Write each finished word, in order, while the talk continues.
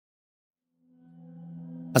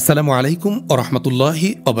আসসালামু আলাইকুম ও রহমতুল্লাহি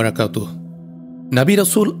ওবারাকাতুহ। নবী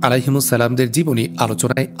রাসূল আলাইহিমুসসালামদের জীবনী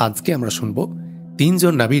আলোচনায় আজকে আমরা শুনব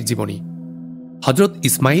তিনজন নবীর জীবনী: হজরত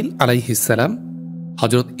ইসমাইল আলাইহিসসালাম,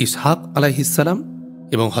 হজরত ইসহাক আলাইহিসসালাম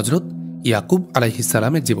এবং হজরত ইয়াকুব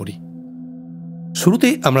আলাইহিসসালামের জীবনী।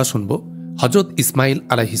 শুরুতেই আমরা শুনব হজরত ইসমাইল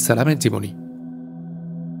আলাইহিসসালামের জীবনী।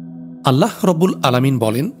 আল্লাহ রব্বুল আলামিন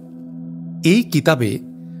বলেন, এই কিতাবে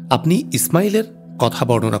আপনি ইসমাইলের কথা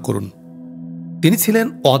বর্ণনা করুন। তিনি ছিলেন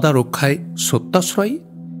ওয়াদা রক্ষায় সত্যাশ্রয়ী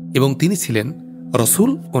এবং তিনি ছিলেন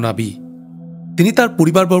রসূল ও নবী। তিনি তার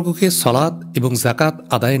পরিবারবর্গকে সলাত এবং যাকাত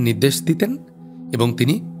আদায়ের নির্দেশ দিতেন এবং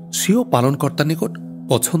তিনি স্বীয় পালনকর্তার নিকট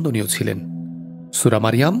পছন্দনীয় ছিলেন। সূরা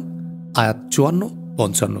মারিয়াম আয়াত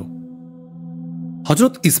 54-55।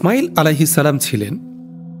 হজরত ইসমাইল আলাইহিসসালাম ছিলেন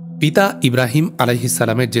পিতা ইব্রাহিম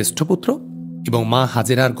আলাইহিসসালামের জ্যেষ্ঠ পুত্র এবং মা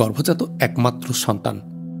হাজেরার গর্ভজাত একমাত্র সন্তান।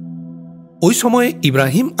 ওই সময়ে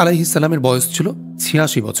ইব্রাহিম আলাইহিসসালামের বয়স ছিল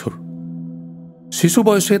 ৮৬ বছর। শিশু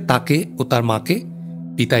বয়সে তাকে ও তার মাকে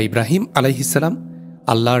পিতা ইব্রাহিম আলাইহিসসালাম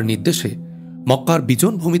আল্লাহর নির্দেশে মক্কার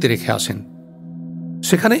বিজন ভূমিতে রেখে আসেন।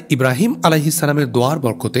 সেখানে ইব্রাহিম আলাইহিসসালামের দোয়ার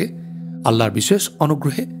বরকতে আল্লাহর বিশেষ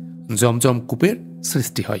অনুগ্রহে জমজম কূপের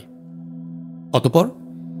সৃষ্টি হয়। অতঃপর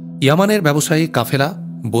ইয়ামানের ব্যবসায়ী কাফেলা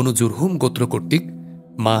বনু জুরহুম গোত্র কর্তৃক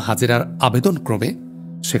মা হাজেরার আবেদনক্রমে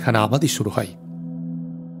সেখানে আবাদি শুরু হয়।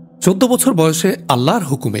 ১৪ বছর বয়সে আল্লাহর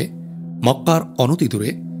হুকুমে মক্কার অনতিদূরে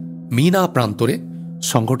মিনা প্রান্তরে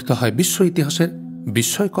সংঘটিত হয় বিশ্ব ইতিহাসের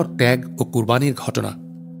বিস্ময়কর ত্যাগ ও কুরবানির ঘটনা।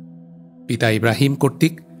 পিতা ইব্রাহিম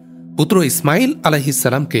কর্তৃক পুত্র ইসমাইল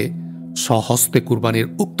আলাইহিসসালামকে স্বহস্তে কুরবানির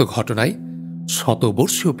উক্ত ঘটনায়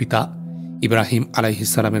শতবর্ষীয় পিতা ইব্রাহিম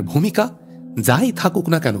আলাইহিসসালামের ভূমিকা যাই থাকুক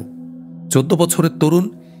না কেন, ১৪ বছরের তরুণ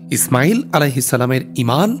ইসমাইল আলাইহিসসালামের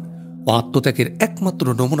ঈমান ও আত্মত্যাগের একমাত্র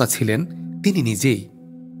নমুনা ছিলেন তিনি নিজেই।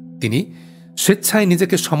 তিনি স্বেচ্ছায়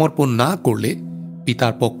নিজেকে সমর্পণ না করলে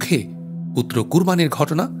পিতার পক্ষে পুত্র কুরবানির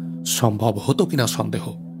ঘটনা সম্ভব হতো কিনা সন্দেহ।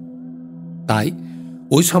 তাই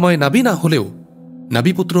ওই সময় নবী না হলেও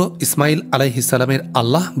নবীপুত্র ইসমাইল আলাইহিসসালামের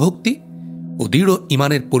আল্লাহ ভক্তি ও দৃঢ়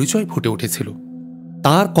ঈমানের পরিচয় ফুটে উঠেছিল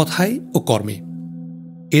তার কথায় ও কর্মে।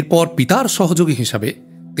 এরপর পিতার সহযোগী হিসাবে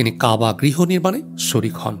তিনি কাবা গৃহ নির্মাণে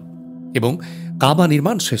শরিক হন এবং কাবা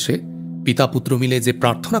নির্মাণ শেষে পিতা পুত্র মিলে যে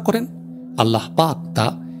প্রার্থনা করেন, আল্লাহ পাক তা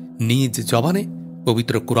নিজ জবানে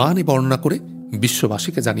পবিত্র কুরআনে বর্ণনা করে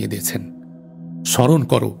বিশ্ববাসীকে জানিয়ে দিয়েছেন। স্মরণ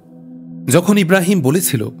করো, যখন ইব্রাহিম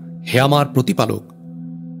বলেছিল, হে আমার প্রতিপালক,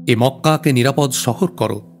 এ মক্কাকে নিরাপদ শহর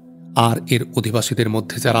করো, আর এর অধিবাসীদের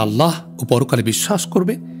মধ্যে যারা আল্লাহ ও পরকালে বিশ্বাস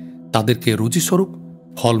করবে তাদেরকে রুজিস্বরূপ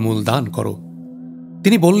ফলমূল দান করো।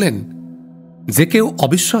 তিনি বললেন, যে কেউ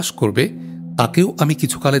অবিশ্বাস করবে তাকেও আমি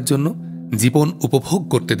কিছুকালের জন্য জীবন উপভোগ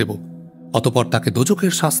করতে দেব, অতঃপর তাকে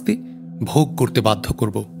দোজখের শাস্তি ভোগ করতে বাধ্য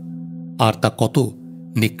করব, আর তা কত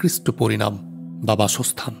নিকৃষ্ট পরিণাম বা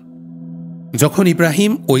বাসস্থান। যখন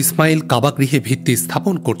ইব্রাহিম ও ইসমাইল কাবা গৃহে ভিত্তি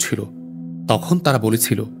স্থাপন করছিল তখন তারা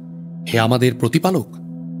বলেছিল, হে আমাদের প্রতিপালক,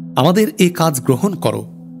 আমাদের এই কাজ গ্রহণ করো,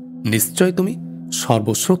 নিশ্চয় তুমি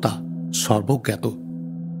সর্বশ্রোতা সর্বজ্ঞাত।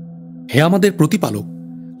 হে আমাদের প্রতিপালক,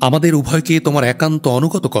 আমাদের উভয়কে তোমার একান্ত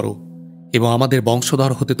অনুগত করো এবং আমাদের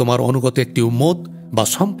বংশধর হতে তোমার অনুগত একটি উম্মত বা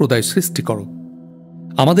সম্প্রদায় সৃষ্টি করো।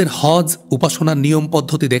 আমাদের হজ উপাসনার নিয়ম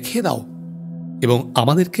পদ্ধতি দেখিয়ে দাও এবং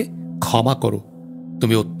আমাদেরকে ক্ষমা করো,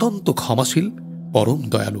 তুমি অত্যন্ত ক্ষমাশীল পরম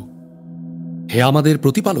দয়ালু। হে আমাদের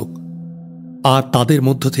প্রতিপালক, আর তাদের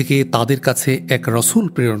মধ্য থেকে তাদের কাছে এক রসূল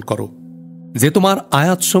প্রেরণ করো যে তোমার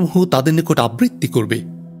আয়াতসমূহ তাদের নিকট আবৃত্তি করবে,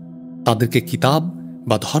 তাদেরকে কিতাব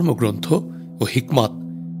বা ধর্মগ্রন্থ ও হিকমত,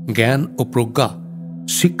 জ্ঞান ও প্রজ্ঞা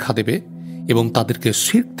শিক্ষা দেবে এবং তাদেরকে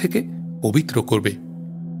শিরক থেকে পবিত্র করবে।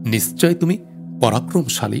 নিশ্চয় তুমি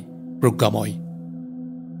পরাক্রমশালী প্রজ্ঞাময়।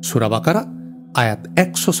 সূরা বাকারা আয়াত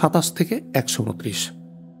 ১২৭-১২৯।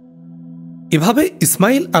 এভাবে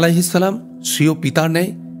ইসমাইল আলাইহিসসালাম স্বীয় পিতার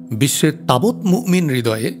ন্যায় বিশ্বের তাবৎ মুমিন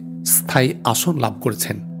হৃদয়ে স্থায়ী আসন লাভ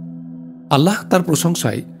করেছেন। আল্লাহ তার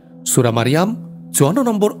প্রশংসায় সূরা মারিয়াম ৫৪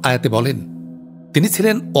 নম্বর আয়াতে বলেন, তিনি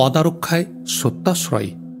ছিলেন ওয়াদা রক্ষায়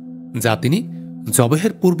সত্যাশ্রয়ী, যা তিনি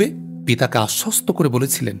জবেহের পূর্বে পিতাকে আশ্বস্ত করে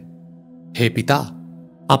বলেছিলেন, হে পিতা,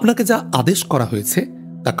 আপনাকে যা আদেশ করা হয়েছে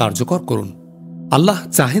তা কার্যকর করুন। আল্লাহ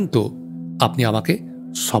চাহেন তো আপনি আমাকে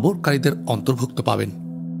সবরকারীদের অন্তর্ভুক্ত পাবেন।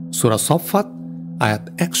 সূরা সফফাত আয়াত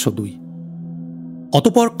 ১০২।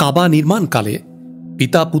 অতঃপর কাবা নির্মাণকালে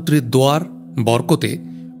পিতা পুত্রের দোয়ার বরকতে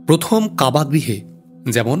প্রথম কাবা গৃহে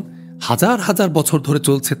যেমন হাজার হাজার বছর ধরে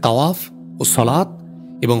চলছে তাওয়াফ ও সলাত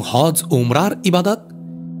এবং হজ ও উমরার ইবাদত,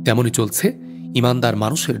 তেমনি চলছে ঈমানদার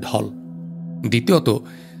মানুষের ঢল। দ্বিতীয়ত,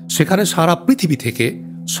 সেখানে সারা পৃথিবী থেকে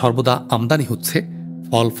সর্বদা আমদানি হচ্ছে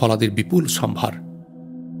ফল ফলাদির বিপুল সম্ভার।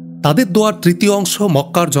 তাদের দোয়ার তৃতীয় অংশ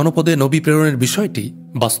মক্কার জনপদে নবী প্রেরণের বিষয়টি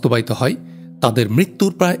বাস্তবায়িত হয় তাদের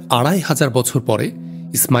মৃত্যুর প্রায় ২৫০০ বছর পরে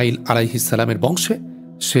ইসমাইল আলাইহিসসালামের বংশে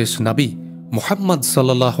শেষ নবী মুহাম্মদ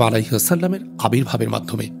সাল্লাল্লাহু আলাইহি ওয়াসাল্লামের আবির্ভাবের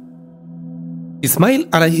মাধ্যমে। ইসমাইল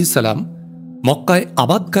আলাইহিসসালাম মক্কায়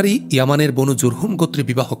আবাদকারী ইয়ামানের বনু জুরহুম গোত্রে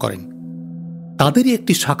বিবাহ করেন। তাদেরই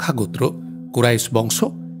একটি শাখা গোত্র কুরাইশ বংশ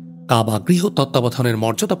কাবা গৃহ তত্ত্বাবধানের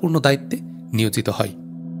মর্যাদাপূর্ণ দায়িত্বে নিয়োজিত হয়।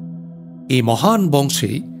 এই মহান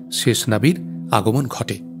বংশেই শেষ নবীর আগমন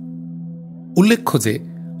ঘটে। উল্লেখ্য যে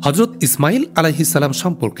হজরত ইসমাইল আলাইহিসসালাম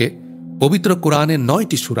সম্পর্কে পবিত্র কোরআনের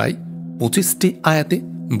 ৯টি সূরায় ২৫টি আয়াতে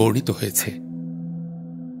বর্ণিত হয়েছে।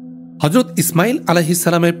 হজরত ইসমাইল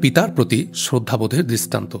আলাইহিসসালামের পিতার প্রতি শ্রদ্ধাবোধের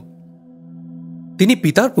দৃষ্টান্ত। তিনি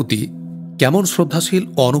পিতার প্রতি কেমন শ্রদ্ধাশীল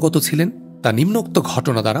ও অনুগত ছিলেন তা নিম্নোক্ত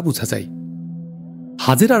ঘটনা দ্বারা বোঝা যায়।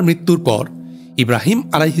 হাজেরার মৃত্যুর পর ইব্রাহিম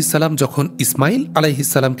আলাইহিসসালাম যখন ইসমাইল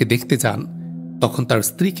আলাইহিসসালামকে দেখতে যান, তখন তার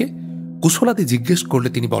স্ত্রীকে কুশলাদি জিজ্ঞেস করলে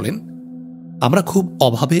তিনি বলেন, আমরা খুব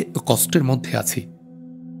অভাবে ও কষ্টের মধ্যে আছি।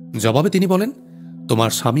 জবাবে তিনি বলেন,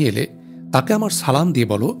 তোমার স্বামী এলে তাকে আমার সালাম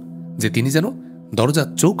দিয়ে বলো যে তিনি যেন দরজার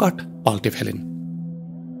চৌকাঠ পাল্টে ফেলেন।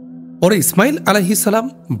 পরে ইসমাইল আলাইহিসসালাম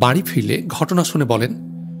বাড়ি ফিরলে ঘটনা শুনে বলেন,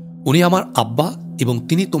 উনি আমার আব্বা এবং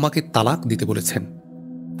তিনি তোমাকে তালাক দিতে বলেছেন।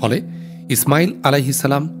 ফলে ইসমাইল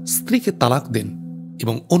আলাইহিসসালাম স্ত্রীকে তালাক দেন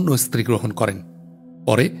এবং অন্য স্ত্রী গ্রহণ করেন।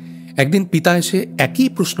 পরে একদিন পিতা এসে একই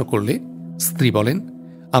প্রশ্ন করলে স্ত্রী বলেন,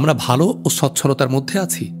 আমরা ভালো ও সচ্ছলতার মধ্যে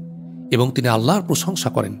আছি, এবং তিনি আল্লাহর প্রশংসা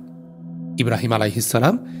করেন। ইব্রাহিম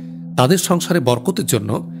আলাইহিসসালাম তাদের সংসারে বরকতের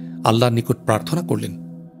জন্য আল্লাহর নিকট প্রার্থনা করলেন।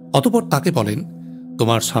 অতঃপর তাকে বলেন,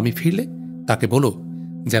 তোমার স্বামী ফিরলে তাকে বলো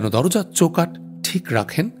যেন দরজার চৌকাঠ ঠিক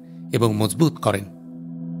রাখেন এবং মজবুত করেন।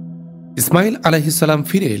 ইসমাইল আলাইহিসসালাম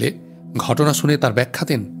ফিরে এলে ঘটনা শুনে তার ব্যাখ্যা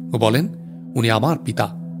দেন ও বলেন, উনি আমার পিতা,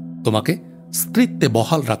 তোমাকে স্ত্রীত্বে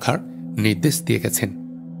বহাল রাখার নির্দেশ দিয়ে গেছেন।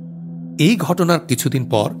 এই ঘটনার কিছুদিন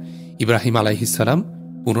পর ইব্রাহিম আলাইহিসসালাম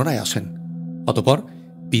পুনরায় আসেন। অতঃপর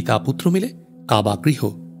পিতা পুত্র মিলে কাবা গৃহ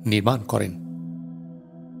নির্মাণ করেন।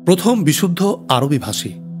 প্রথম বিশুদ্ধ আরবি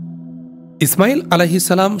ভাষী। ইসমাইল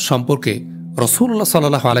আলাইহিসসালাম সম্পর্কে রাসূলুল্লাহ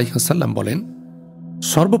সাল্লাল্লাহু আলাইহি ওয়াসাল্লাম বলেন,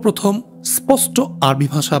 সর্বপ্রথম স্পষ্ট আরবি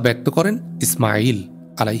ভাষা ব্যক্ত করেন ইসমাইল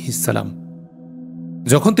আলাইহিসসালাম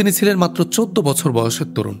যখন তিনি ছিলেন মাত্র ১৪ বছর বয়সের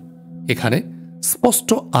তরুণ। এখানে স্পষ্ট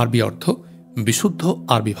আরবি অর্থ বিশুদ্ধ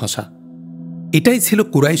আরবি ভাষা। এটাই ছিল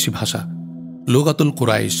কুরাইশি ভাষা, লুগাতুল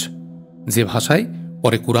কুরাইশ, যে ভাষায়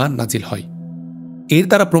পরে কুরআন নাজিল হয়। এর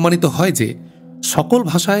দ্বারা প্রমাণিত হয় যে সকল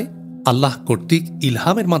ভাষায় আল্লাহ কর্তৃক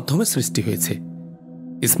ইলহামের মাধ্যমে সৃষ্টি হয়েছে।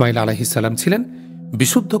 ইসমাইল আলাইহিসসালাম ছিলেন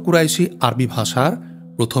বিশুদ্ধ কুরাইশি আরবি ভাষার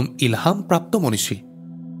প্রথম ইলহাম প্রাপ্ত মনীষী।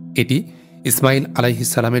 এটি ইসমাইল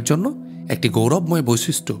আলাইহিসসালামের জন্য একটি গৌরবময়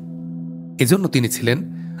বৈশিষ্ট্য। এজন্য তিনি ছিলেন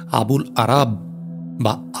আবুল আরাব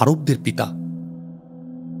বা আরবদের পিতা।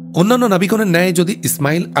 অন্যান্য নবীগণের ন্যায় যদি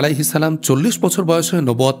ইসমাইল আলাইহিসসালাম ৪০ বছর বয়সে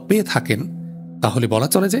নবুয়ত পেয়ে থাকেন, তাহলে বলা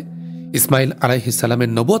চলে যে ইসমাইল আলাইহিসসালামের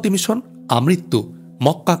নবুয়তি মিশন আমৃত্যু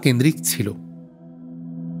মক্কা কেন্দ্রিক ছিল।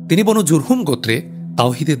 তিনি বনু জুরহুম গোত্রে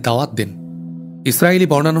তাওহীদের দাওয়াত দেন। ইসরায়েলি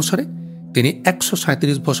বর্ণানুসারে তিনি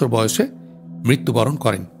 ১৩৭ বছর বয়সে মৃত্যুবরণ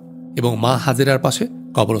করেন এবং মা হাজেরার পাশে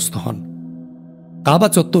কবরস্থ হন। কাবা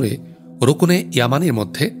চত্বরে রুকুনে ইয়ামানের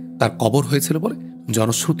মধ্যে তার কবর হয়েছিল বলে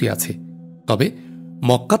জনশ্রুতি আছে। তবে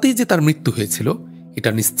মক্কাতেই যে তার মৃত্যু হয়েছিল এটা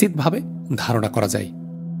নিশ্চিতভাবে ধারণা করা যায়।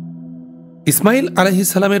 ইসমাইল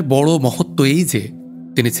আলাইহিসসালামের বড় মহত্ব এই যে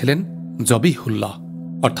তিনি ছিলেন জবিহুল্লাহ,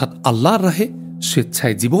 অর্থাৎ আল্লাহর রাহে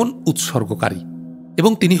স্বেচ্ছায় জীবন উৎসর্গকারী,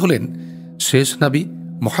 এবং তিনি হলেন শেষ নবী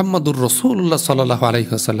মুহাম্মদুর রাসূলুল্লাহ সাল্লাল্লাহু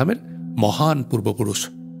আলাইহি ওয়াসাল্লামের মহান পূর্বপুরুষ।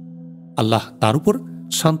 আল্লাহ তার উপর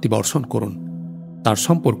শান্তি বর্ষণ করুন। তার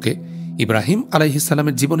সম্পর্কে ইব্রাহিম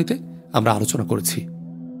আলাইহিসসালামের জীবনীতে আমরা আলোচনা করেছি।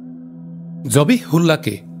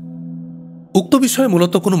 জবিহুল্লাহকে উক্ত বিষয়ে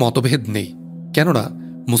মূলত কোনো মতভেদ নেই, কেননা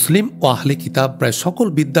মুসলিম ও আহলে কিতাব প্রায় সকল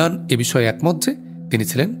বিদ্বান এ বিষয়ে একমত যে তিনি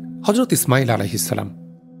ছিলেন হজরত ইসমাইল আলাইহিসসালাম,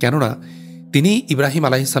 কেননা তিনি ইব্রাহিম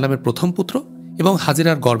আলাইহিসসালামের প্রথম পুত্র এবং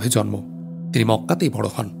হাজেরার গর্ভে জন্ম। তিনি মক্কাতেই বড়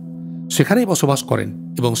হন, সেখানেই বসবাস করেন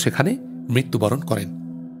এবং সেখানে মৃত্যুবরণ করেন।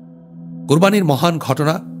 কুরবানির মহান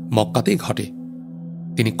ঘটনা মক্কাতেই ঘটে।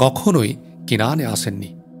 তিনি কখনোই কিনানে আসেননি।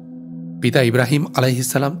 পিতা ইব্রাহিম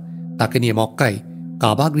আলাইহিসসালাম তাকে নিয়ে মক্কায়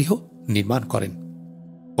কাবা গৃহ নির্মাণ করেন।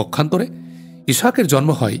 পক্ষান্তরে ইসহাকের জন্ম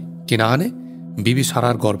হয় কিনানে বিবি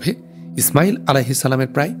সারার গর্ভে ইসমাইল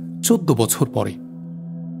আলাইহিসসালামের প্রায় ১৪ বছর পরে।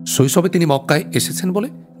 শৈশবে তিনি মক্কায় এসেছেন বলে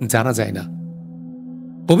জানা যায় না।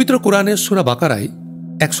 পবিত্র কোরআনের সূরা বাকারায়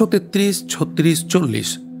 ১৩৩, ৩৬, ৪০,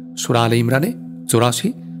 সূরা আলে ইমরানে ৮৪,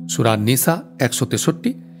 সূরা নিসা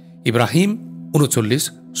 ১৬৩, ইব্রাহিম ৩৯,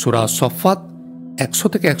 সূরা সফফাত ১০০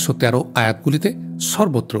 থেকে ১১৩ আয়াতগুলিতে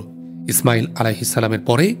সর্বত্র ইসমাইল আলাইহিসসালামের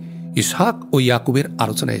পরে ইসহাক ও ইয়াকুবের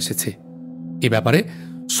আলোচনা এসেছে। এ ব্যাপারে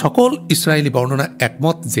সকল ইসরায়েলি বর্ণনা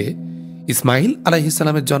একমত যে ইসমাইল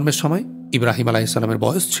আলাইহিসসালামের জন্মের সময় ইব্রাহিম আলাইহিসসালামের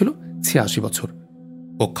বয়স ছিল ৮৬ বছর।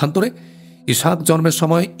 পক্ষান্তরে ইসহাক জন্মের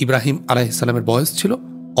সময় ইব্রাহিম আলাইহিসসালামের বয়স ছিল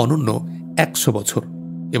অনূন্য ১০০ বছর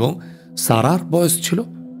এবং সারার বয়স ছিল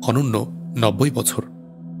অনূন্য ৯০ বছর।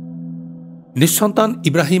 নিঃসন্তান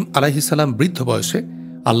ইব্রাহিম আলাইহিসসালাম বৃদ্ধ বয়সে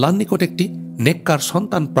আল্লাহর নিকট একটি নেককার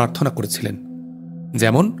সন্তান প্রার্থনা করেছিলেন,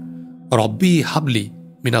 যেমন রব্বি হাবলি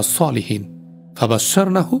মিনাস সলিহিন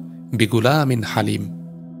ফাবাশশারনাহু বিগুলামিন হালিম।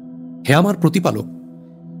 হে আমার প্রতিপালক,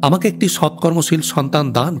 আমাকে একটি সৎকর্মশীল সন্তান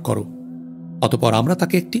দান করো। অতঃপর আমরা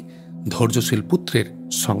তাকে একটি ধৈর্যশীল পুত্রের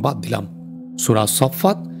সংবাদ দিলাম। সূরা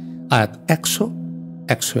সফফাত আয়াত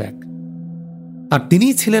 ১০০-১০১। আর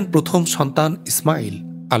তিনিই ছিলেন প্রথম সন্তান ইসমাইল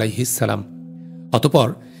আলাইহিসসালাম। অতঃপর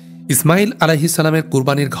ইসমাইল আলাইহিসসালামের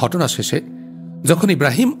কুরবানির ঘটনা শেষে যখন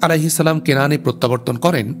ইব্রাহিম আলাইহিসসালাম কেনানে প্রত্যাবর্তন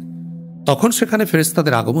করেন, তখন সেখানে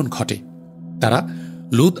ফেরেশতাদের আগমন ঘটে। তারা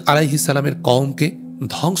লূত আলাইহিসসালামের কওমকে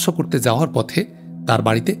ধ্বংস করতে যাওয়ার পথে তার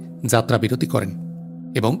বাড়িতে যাত্রা বিরতি করেন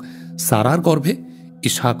এবং সারার গর্ভে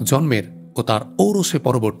ইসহাক জন্মের ও তার ঔরসে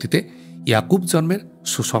পরবর্তীতে ইয়াকুব জন্মের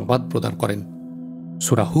সুসংবাদ প্রদান করেন।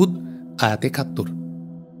 সূরা হুদ আয়াত ৭১।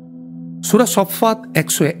 সূরা সফফাত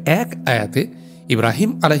 ১০১ আয়াতে ইব্রাহিম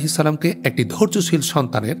আলাইহিসসালামকে একটি ধৈর্যশীল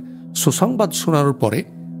সন্তানের সুসংবাদ শোনানোর পরে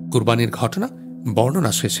কুরবানির ঘটনা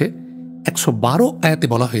বর্ণনা শেষে ১১২ আয়াতে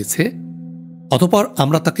বলা হয়েছে, অতঃপর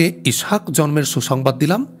আমরা তাকে ইসহাক জন্মের সুসংবাদ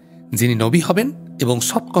দিলাম, যিনি নবী হবেন এবং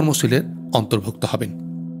সৎকর্মশীলের অন্তর্ভুক্ত হবেন।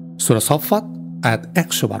 সূরা সফফাত আয়াত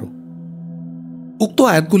 ১১২। উক্ত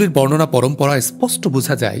আয়াতগুলির বর্ণনা পরম্পরায় স্পষ্ট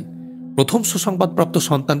বোঝা যায় প্রথম সুসংবাদপ্রাপ্ত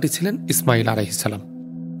সন্তানটি ছিলেন ইসমাইল আলাইহিসসালাম,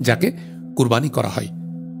 যাকে কুরবানি করা হয়।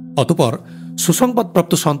 অতঃপর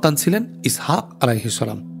সুসংবাদপ্রাপ্ত সন্তান ছিলেন ইসহাক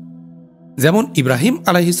আলাইহিসসালাম। যেমন ইব্রাহিম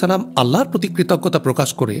আলাইহিসসালাম আল্লাহর প্রতি কৃতজ্ঞতা প্রকাশ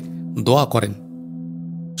করে দোয়া করেন,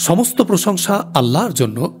 সমস্ত প্রশংসা আল্লাহর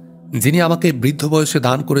জন্য, যিনি আমাকে বৃদ্ধ বয়সে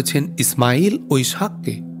দান করেছেন ইসমাইল ও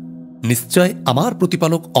ইসহাককে। নিশ্চয় আমার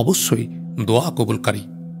প্রতিপালক অবশ্যই দোয়া কবুলকারী।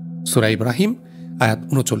 সূরা ইব্রাহিম আয়াত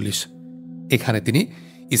 ৩৯। এখানে তিনি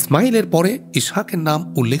ইসমাইলের পরে ইসহাকের নাম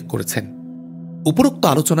উল্লেখ করেছেন। উপরোক্ত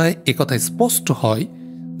আলোচনায় একথা স্পষ্ট হয়,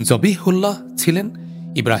 জবিহুল্লাহ ছিলেন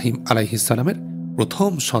ইব্রাহিম আলাইহিসসালামের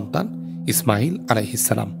প্রথম সন্তান ইসমাইল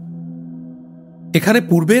আলাইহিসসালাম। এখানে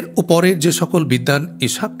পূর্বের ও পরের যে সকল বিদ্বান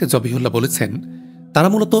ইসহাককে জবিহুল্লাহ বলেছেন, তারা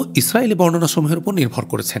মূলত ইসরায়েলি বর্ণনাসমূহের উপর নির্ভর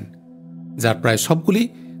করেছেন, যার প্রায় সবগুলি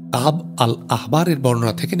কাব আল আহবারের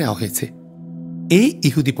বর্ণনা থেকে নেওয়া হয়েছে। এই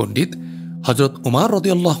ইহুদি পণ্ডিত হযরত উমর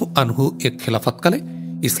রাদিয়াল্লাহু আনহু এর খেলাফতকালে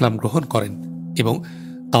ইসলাম গ্রহণ করেন এবং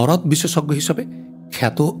তাওরাত বিশেষজ্ঞ হিসেবে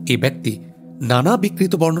খ্যাত এই ব্যক্তি নানা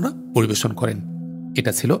বিকৃত বর্ণনা পরিবেশন করেন।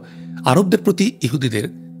 এটা ছিল আরবদের প্রতি ইহুদিদের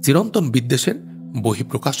চিরন্তন বিদ্বেষের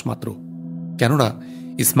বহিঃপ্রকাশ মাত্র। কেননা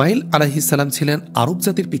ইসমাইল আলাইহিসসালাম ছিলেন আরব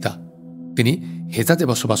জাতির পিতা। তিনি হেজাজে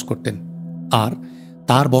বসবাস করতেন, আর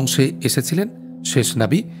তার বংশে এসেছিলেন শেষ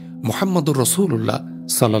নবী মুহাম্মদুর রাসূলুল্লাহ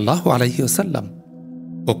সাল্লাল্লাহু আলাইহি ওয়াসাল্লাম।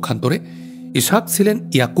 পক্ষান্তরে ইসহাক ছিলেন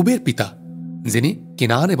ইয়াকুবের পিতা, যিনি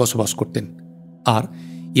কিনানে বসবাস করতেন, আর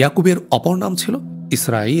ইয়াকুবের অপর নাম ছিল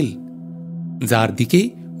ইসরাইল, যার দিকেই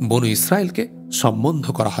বনু ইসরায়েলকে সম্বন্ধ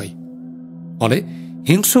করা হয়। ফলে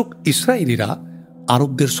হিংসুক ইসরায়েলিরা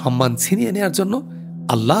আরবদের সম্মান ছিনিয়ে নেয়ার জন্য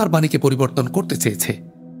আল্লাহর বাণীকে পরিবর্তন করতে চেয়েছে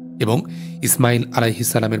এবং ইসমাইল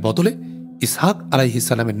আলাইহিসসালামের বদলে ইসহাক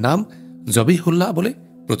আলাইহিসসালামের নাম জবিহুল্লাহ বলে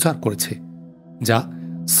প্রচার করেছে, যা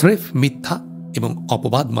স্রেফ মিথ্যা এবং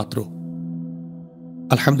অপবাদ মাত্র।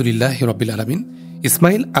 আলহামদুলিল্লাহ রাব্বিল আলামিন।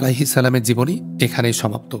 ইসমাইল আলাইহিসসালামের জীবনী এখানেই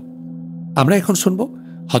সমাপ্ত। আমরা এখন শুনব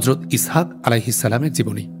হযরত ইসহাক আলাইহিসসালামের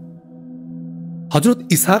জীবনী। হযরত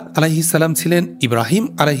ইসহাক আলাইহিসসালাম ছিলেন ইব্রাহিম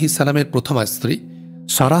আলাইহিসসালামের প্রথমা স্ত্রী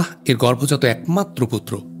সারাহ এর গর্ভজাত একমাত্র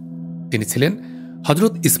পুত্র। তিনি ছিলেন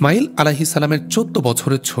হযরত ইসমাইল আলাইহিসসালামের ১৪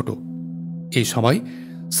 বছরের ছোট। এই সময়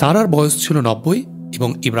সারার বয়স ছিল ৯০ এবং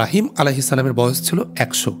ইব্রাহিম আলাইহিসসালামের বয়স ছিল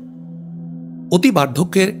 ১০০। অতি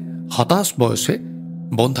বার্ধক্যের হতাশ বয়সে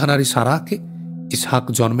বন্ধ্যানারী সারাহকে ইসহাক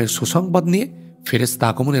জন্মের সুসংবাদ নিয়ে ফেরেশতা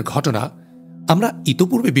আগমনের ঘটনা আমরা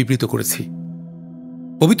ইতপূর্বে বিবৃত করেছি।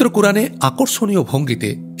 পবিত্র কোরআনে আকর্ষণীয় ভঙ্গিতে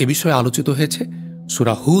এ বিষয়ে আলোচিত হয়েছে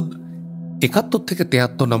সূরা হুদ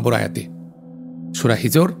 ৭১-৭৩ নম্বর আয়াতে, সূরা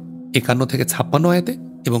হিজর ৫১-৫৬ আয়াতে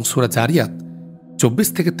এবং সূরা জারিয়াত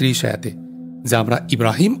 ২৪-৩০ আয়াতে, যা আমরা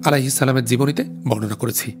ইব্রাহিম আলাইহিসসালামের জীবনীতে বর্ণনা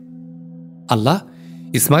করেছি। আল্লাহ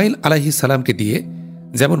ইসমাইল আলাইহিসসালামকে দিয়ে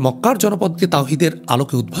যেমন মক্কার জনপদকে তাওহীদের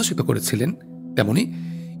আলোকে উদ্ভাসিত করেছিলেন, তেমনি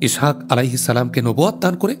ইসহাক আলাইহিসসালামকে নবুয়ত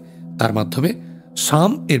দান করে তার মাধ্যমে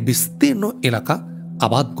শাম এর বিস্তীর্ণ এলাকা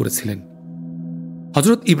আবাদ করেছিলেন।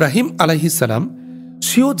 হযরত ইব্রাহিম আলাইহিসসালাম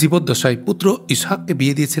স্বীয় জীবদ্দশায় পুত্র ইসহাককে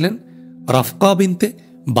বিয়ে দিয়েছিলেন রাফকা বিনতে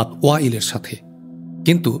বাতওয়াইলের সাথে,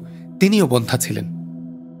 কিন্তু তিনিও বন্ধ্যা ছিলেন।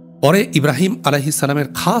 পরে ইব্রাহিম আলাইহিসসালামের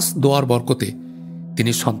খাস দোয়ার বরকতে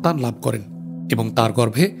তিনি সন্তান লাভ করেন এবং তার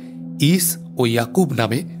গর্ভে ইস ও ইয়াকুব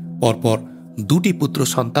নামে পরপর 2টি পুত্র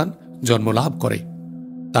সন্তান জন্মলাভ করে।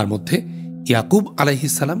 তার মধ্যে ইয়াকুব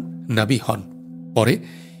আলাইহিসসালাম নবী হন। পরে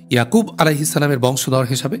ইয়াকুব আলাইহিসসালামের বংশধর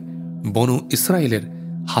হিসাবে বনু ইসরায়েলের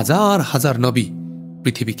হাজার হাজার নবী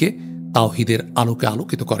পৃথিবীকে তাওহীদের আলোকে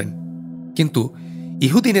আলোকিত করেন। কিন্তু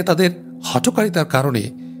ইহুদি নেতাদের হঠকারিতার কারণে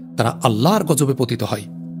তারা আল্লাহর গজবে পতিত হয়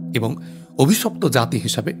এবং অভিশপ্ত জাতি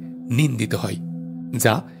হিসাবে নিন্দিত হয়,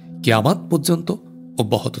 যা কিয়ামত পর্যন্ত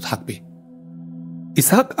অব্যাহত থাকবে।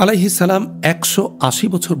 ইসহাক আলাইহিসসালাম 180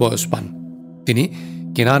 বছর বয়স পান। তিনি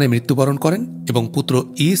কেনানে মৃত্যুবরণ করেন এবং পুত্র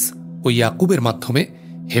ইস ও ইয়াকুবের মাধ্যমে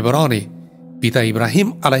হেবরনে পিতা ইব্রাহিম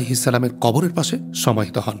আলাইহিসসালামের কবরের পাশে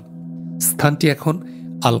সমাহিত হন। স্থানটি এখন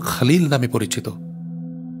আল খালিল নামে পরিচিত।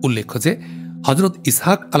 উল্লেখ্য যে হজরত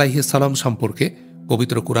ইসহাক আলাইহিসসালাম সম্পর্কে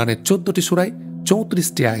পবিত্র কুরআনের 14টি সূরায়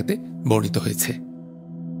 34টি আয়াতে বর্ণিত হয়েছে।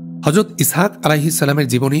 হজরত ইসহাক আলাইহিসসালামের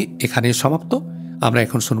জীবনী এখানে সমাপ্ত। আমরা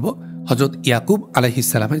এখন শুনব হজরত ইয়াকুব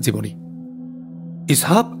আলাইহিসসালামের জীবনী।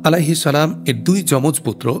 ইসহাক আলাইহিসসালাম এর 2 যমজ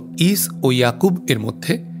পুত্র ইস ও ইয়াকুব এর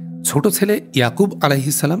মধ্যে ছোট ছেলে ইয়াকুব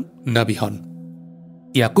আলাইহিসসালাম নবী হন।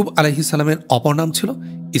 ইয়াকুব আলাইহিসসালামের অপর নাম ছিল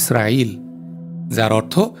ইসরাঈল, যার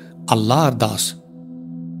অর্থ আল্লাহর দাস।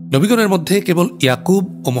 নবীগণের মধ্যে কেবল ইয়াকুব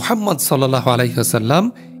ও মুহাম্মদ সাল্লাল্লাহু আলাইহি ওয়াসাল্লাম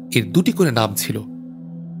এর 2টি করে নাম ছিল।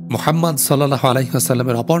 মুহাম্মদ সাল্লাল্লাহু আলাইহি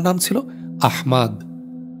ওয়াসাল্লামের অপর নাম ছিল আহমাদ।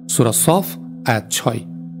 সূরা সফ আয়াত 6।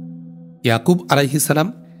 ইয়াকুব আলাইহিসসালাম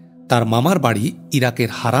তার মামার বাড়ি ইরাকের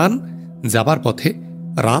হারান যাবার পথে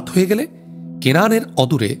রাত হয়ে গেলে কেনানের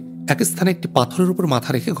অদূরে এক স্থানে একটি পাথরের উপর মাথা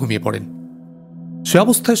রেখে ঘুমিয়ে পড়েন। সে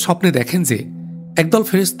অবস্থায় স্বপ্নে দেখেন যে একদল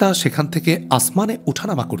ফেরেশতা সেখান থেকে আসমানে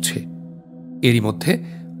উঠানামা করছে। এরই মধ্যে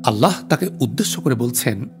আল্লাহ তাকে উদ্দেশ্য করে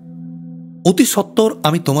বলছেন, অতি সত্বর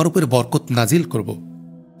আমি তোমার উপরে বরকত নাজিল করব,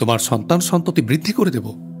 তোমার সন্তান সন্ততি বৃদ্ধি করে দেব,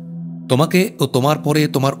 তোমাকে ও তোমার পরে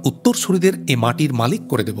তোমার উত্তরসূরিদের এই মাটির মালিক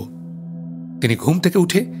করে দেব। তিনি ঘুম থেকে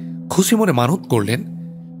উঠে খুশি মনে মানত করলেন,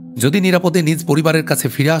 যদি নিরাপদে নিজ পরিবারের কাছে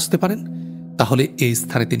ফিরে আসতে পারেন তাহলে এই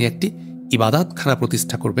স্থানে তিনি একটি ইবাদতখানা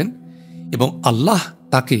প্রতিষ্ঠা করবেন এবং আল্লাহ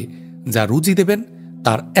তাকে যা রুজি দেবেন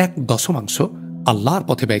তার 1/10 আল্লাহর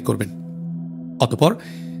পথে ব্যয় করবেন। অতঃপর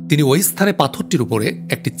তিনি ওই স্থানে পাথরটির উপরে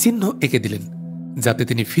একটি চিহ্ন এঁকে দিলেন, যাতে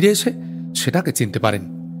তিনি ফিরে এসে সেটাকে চিনতে পারেন।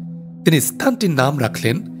 তিনি স্থানটির নাম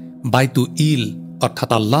রাখলেন বাইতু ইল, অর্থাৎ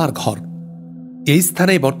আল্লাহর ঘর। এই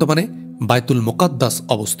স্থানে বর্তমানে বাইতুল মুকাদ্দাস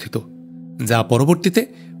অবস্থিত, যা পরবর্তীতে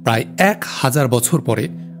প্রায় 1000 বছর পরে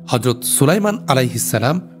হজরত সুলাইমান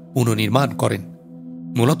আলাইহিসসালাম পুনর্নির্মাণ করেন।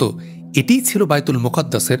 মূলত এটিই ছিল বাইতুল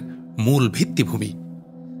মুকাদ্দাসের মূল ভিত্তিভূমি,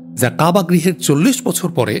 যা কাবা গৃহের 40 বছর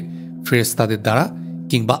পরে ফেরেশতাদের দ্বারা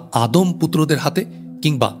কিংবা আদম পুত্রদের হাতে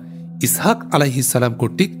কিংবা ইসহাক আলাইহিসসালাম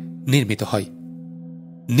কর্তৃক নির্মিত হয়।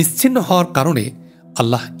 নিশ্চিহ্ন হওয়ার কারণে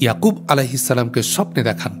আল্লাহ ইয়াকুব আলাইহিসসালামকে স্বপ্নে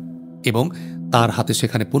দেখান এবং তার হাতে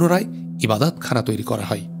সেখানে পুনরায় ইবাদতখানা তৈরি করা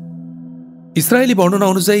হয়। ইসরায়েলি বর্ণনা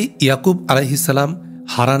অনুযায়ী ইয়াকুব আলাইহিসসালাম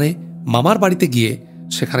হারানে মামার বাড়িতে গিয়ে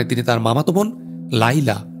সেখানে তিনি তার মামাতো বোন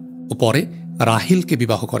লাইলা ও পরে রাহিলকে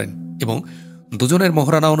বিবাহ করেন এবং দুজনের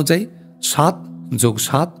মোহরানা অনুযায়ী 7 +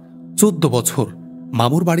 7 14 বছর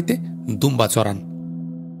মামুর বাড়িতে দুম্বা চড়ান।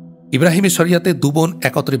 ইব্রাহিমের শরিয়াতে 2 বোন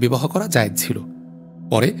একত্রে বিবাহ করা জায়েজ ছিল।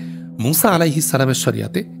 পরে মুসা আলাইহিসসালামের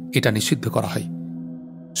শরিয়াতে এটা নিষিদ্ধ করা হয়।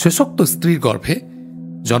 শেষোক্ত স্ত্রীর গর্ভে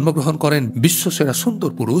জন্মগ্রহণ করেন বিশ্বসেরা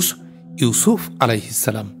সুন্দর পুরুষ ইউসুফ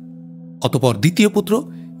আলাইহিসসালাম। অতঃপর দ্বিতীয় পুত্র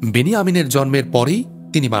বেনিয়ামিনের জন্মের পরেই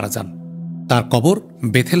তিনি মারা যান। তার কবর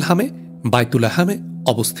বেথেলহামে বাইতুলাহামে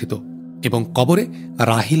অবস্থিত এবং কবরে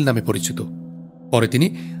রাহিল নামে পরিচিত। পরে তিনি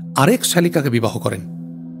আরেক শালিকাকে বিবাহ করেন।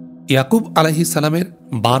 ইয়াকুব আলাইহিসসালামের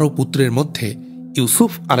 12 পুত্রের মধ্যে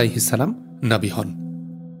ইউসুফ আলাইহিসসালাম নবী হন।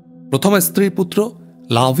 প্রথম স্ত্রীর পুত্র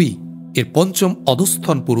লাভি এর 5ম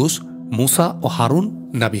অধস্থন পুরুষ মুসা ও হারুন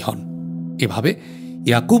নবী হন। এভাবে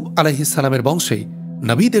ইয়াকুব আলাইহিসসালামের বংশেই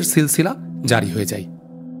নবীদের সিলসিলা জারি হয়ে যায়।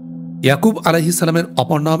 ইয়াকুব আলাইহিসসালামের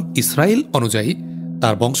অপর নাম ইসরাইল অনুযায়ী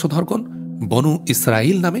তার বংশধরগণ বনু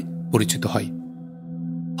ইসরাইল নামে পরিচিত হয়।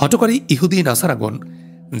 হঠকারী ইহুদি নাসারাগণ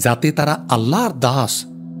যাতে তারা আল্লাহর দাস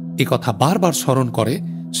এ কথা বারবার স্মরণ করে,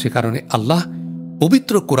 সে কারণে আল্লাহ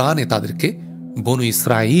পবিত্র কোরআনে তাদেরকে বনু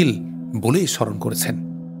ইসরাইল বলেই স্মরণ করেছেন।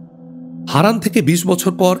 হারান থেকে 20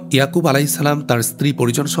 বছর পর ইয়াকুব আলাইহিসসালাম তার স্ত্রী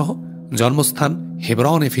পরিজন সহ জন্মস্থান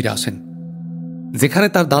হেবরনে ফিরে আসেন, যেখানে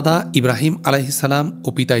তার দাদা ইব্রাহিম আলাইহিসসালাম ও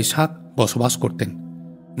পিতা ইসহাক বসবাস করতেন,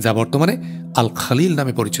 যা বর্তমানে আল খালিল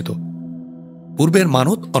নামে পরিচিত। পূর্বের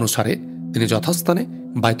মানত অনুসারে তিনি যথাস্থানে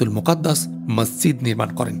বাইতুল মুকাদ্দাস মসজিদ নির্মাণ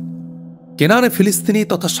করেন। কেনানে ফিলিস্তিনি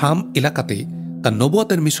তথা শাম এলাকাতে তার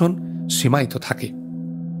নবুয়তের মিশন সীমায়িত থাকে।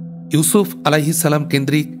 ইউসুফ আলাইহিসসালাম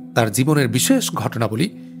কেন্দ্রিক তার জীবনের বিশেষ ঘটনাবলী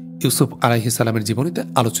ইউসুফ আলাইহিসসালামের জীবনীতে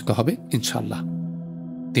আলোচিত হবে ইনশাআল্লাহ।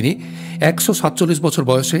 তিনি ১৪৭ বছর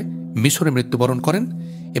বয়সে মিশরে মৃত্যুবরণ করেন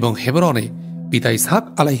এবং হেবরনে পিতা ইসহাক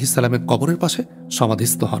আলাইহিসসালামের কবরের পাশে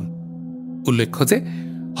সমাধিস্থ হন। উল্লেখ্য যে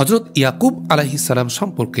হজরত ইয়াকুব আলাইহিসসালাম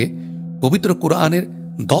সম্পর্কে পবিত্র কুরআনের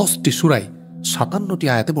 ১০টি সূরায় ৫৭টি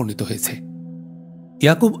আয়াতে বর্ণিত হয়েছে।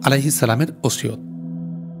 ইয়াকুব আলাইহিসসালামের ওসিয়ত।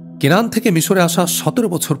 কেনান থেকে মিশরে আসা ১৭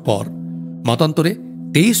 বছর পর, মতান্তরে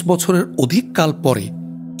 ২৩ বছরের অধিক কাল পরে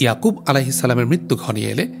ইয়াকুব আলাইহিসসালামের মৃত্যু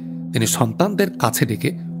ঘনিয়ে এলে তিনি সন্তানদের কাছে ডেকে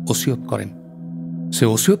ওসিয়ত করেন। সে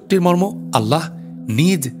ওসিয়তটির মর্ম আল্লাহ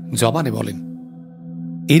নিজ জবানে বলেন।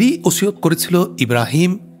 এরই ওসিয়ত করেছিল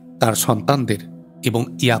ইব্রাহিম তার সন্তানদের এবং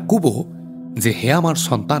ইয়াকুবও যে, হে আমার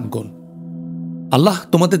সন্তানগণ, আল্লাহ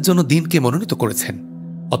তোমাদের জন্য দিনকে মনোনীত করেছেন,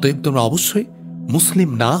 অতএব তোমরা অবশ্যই মুসলিম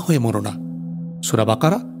না হয়ে মরো না। সূরা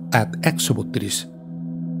বাকারা আয়াত ১৩২।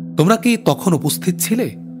 তোমরা কি তখন উপস্থিত ছিলে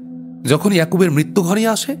যখন ইয়াকুবের মৃত্যু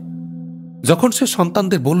ঘনিয়ে আসে, যখন সে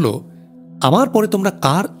সন্তানদের বলল, আমার পরে তোমরা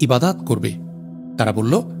কার ইবাদাত করবে? তারা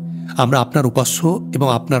বলল, আমরা আপনার উপাস্য এবং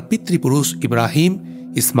আপনার পিতৃপুরুষ ইব্রাহিম,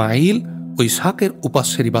 ইসমাইল ও ইসহাকের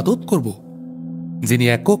উপাস্যের ইবাদত করব, যিনি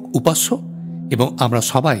একক উপাস্য এবং আমরা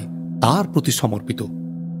সবাই তার প্রতি সমর্পিত।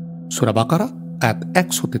 সূরা বাকারা আয়াত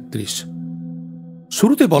 ১৩৩।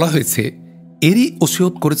 শুরুতে বলা হয়েছে এরই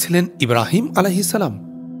ওসিয়ত করেছিলেন ইব্রাহিম আলাইহিসসালাম,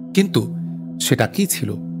 কিন্তু সেটা কি ছিল?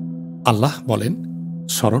 আল্লাহ বলেন,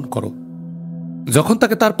 স্মরণ করো যখন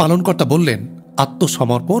তাকে তার পালনকর্তা বললেন,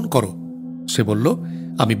 আত্মসমর্পণ করো, সে বলল,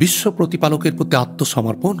 আমি বিশ্ব প্রতিপালকের প্রতি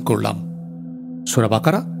আত্মসমর্পণ করলাম। সূরা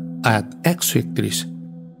বাকারা আয়াত ১৩১।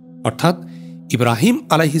 অর্থাৎ ইব্রাহিম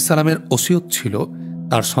আলাইহিসসালামের ওসিয়ত ছিল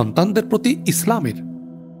তার সন্তানদের প্রতি ইসলামের।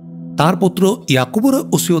 তার পুত্র ইয়াকুবেরও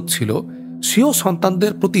ওসিয়ত ছিল সেও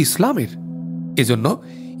সন্তানদের প্রতি ইসলামের। এজন্য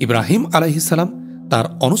ইব্রাহিম আলাইহিসসালাম তার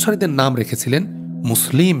অনুসারীদের নাম রেখেছিলেন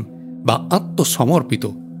মুসলিম বা আত্মসমর্পিত।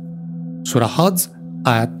 সূরা হজ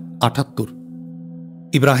আয়াত ৭৮।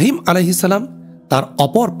 ইব্রাহিম আলাইহিসসালাম তার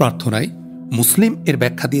অপর প্রার্থনায় মুসলিম এর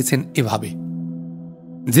ব্যাখ্যা দিয়েছেন এভাবে,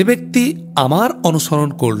 যে ব্যক্তি আমার অনুসরণ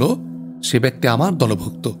করল সে ব্যক্তি আমার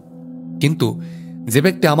দলভুক্ত, কিন্তু যে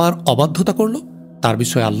ব্যক্তি আমার অবাধ্যতা করল তার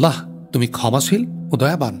বিষয়ে আল্লাহ তুমি ক্ষমাশীল ও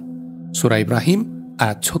দয়াবান। সূরা ইব্রাহিম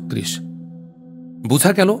আয়াত ৩৬।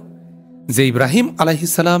 বুঝা গেল যে ইব্রাহিম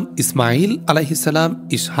আলাইহিসসালাম, ইসমাইল আলাইহিসসালাম,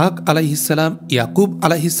 ইসহাক আলাইহিসসালাম, ইয়াকুব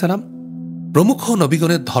আলাইহিসসালাম প্রমুখ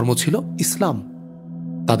নবীগণের ধর্ম ছিল ইসলাম।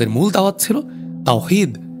 তাদের মূল দাওয়াত ছিল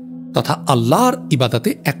তাওহীদ তথা আল্লাহর ইবাদতে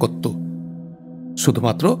একত্ব।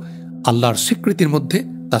 শুধুমাত্র আল্লাহর স্বীকৃতির মধ্যে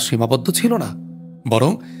তা সীমাবদ্ধ ছিল না,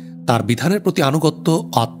 বরং তার বিধানের প্রতি আনুগত্য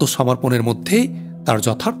আত্মসমর্পণের মধ্যেই তার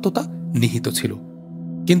যথার্থতা নিহিত ছিল।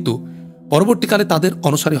 কিন্তু পরবর্তীকালে তাদের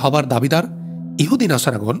অনুসারী হবার দাবিদার ইহুদি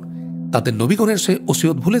নাসারাগণ তাদের নবীগণের সে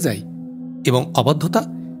ওসিয়ত ভুলে যায় এবং অবাধ্যতা,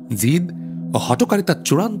 জিদ ও হঠকারিতার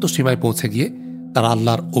চূড়ান্ত সীমায় পৌঁছে গিয়ে তারা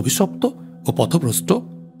আল্লাহর অভিশপ্ত ও পথভ্রষ্ট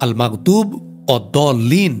আল মাগদুব ও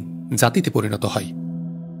দলিন জাতিতে পরিণত হয়।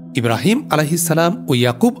 ইব্রাহিম আলাইহিসসালাম ও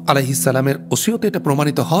ইয়াকুব আলাইহিসসালামের ওসিয়তে এটা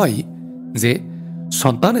প্রমাণিত হয় যে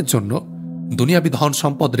সন্তানের জন্য দুনিয়াবি ধন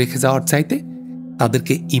সম্পদ রেখে যাওয়ার চাইতে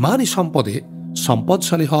তাদেরকে ঈমানী সম্পদে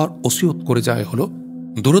সম্পদশালী হওয়ার ওসিয়ত করে যাওয়া হল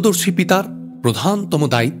দূরদর্শী পিতার প্রধানতম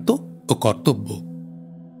দায়িত্ব ও কর্তব্য।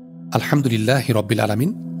 আলহামদুলিল্লাহ রব্বিল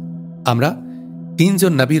আলামিন। আমরা ৩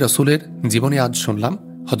 জন নবী রাসূলের জীবনে আজ শুনলাম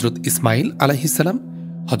হযরত ইসমাইল আলাইহিসসালাম,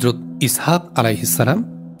 হযরত ইসহাক আলাইহিসসালাম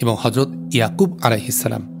এবং হযরত ইয়াকুব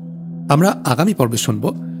আলাইহিসসালাম। আমরা আগামী পর্বে শুনব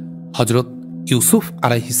হযরত ইউসুফ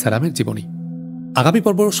আলাইহিসসালামের জীবনী। আগামী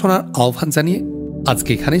পর্ব শোনার আহ্বান জানিয়ে আজকে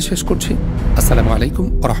এখানেই শেষ করছি। আসসালামু আলাইকুম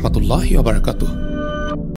ওয়া রাহমাতুল্লাহি ওয়া বারাকাতুহু।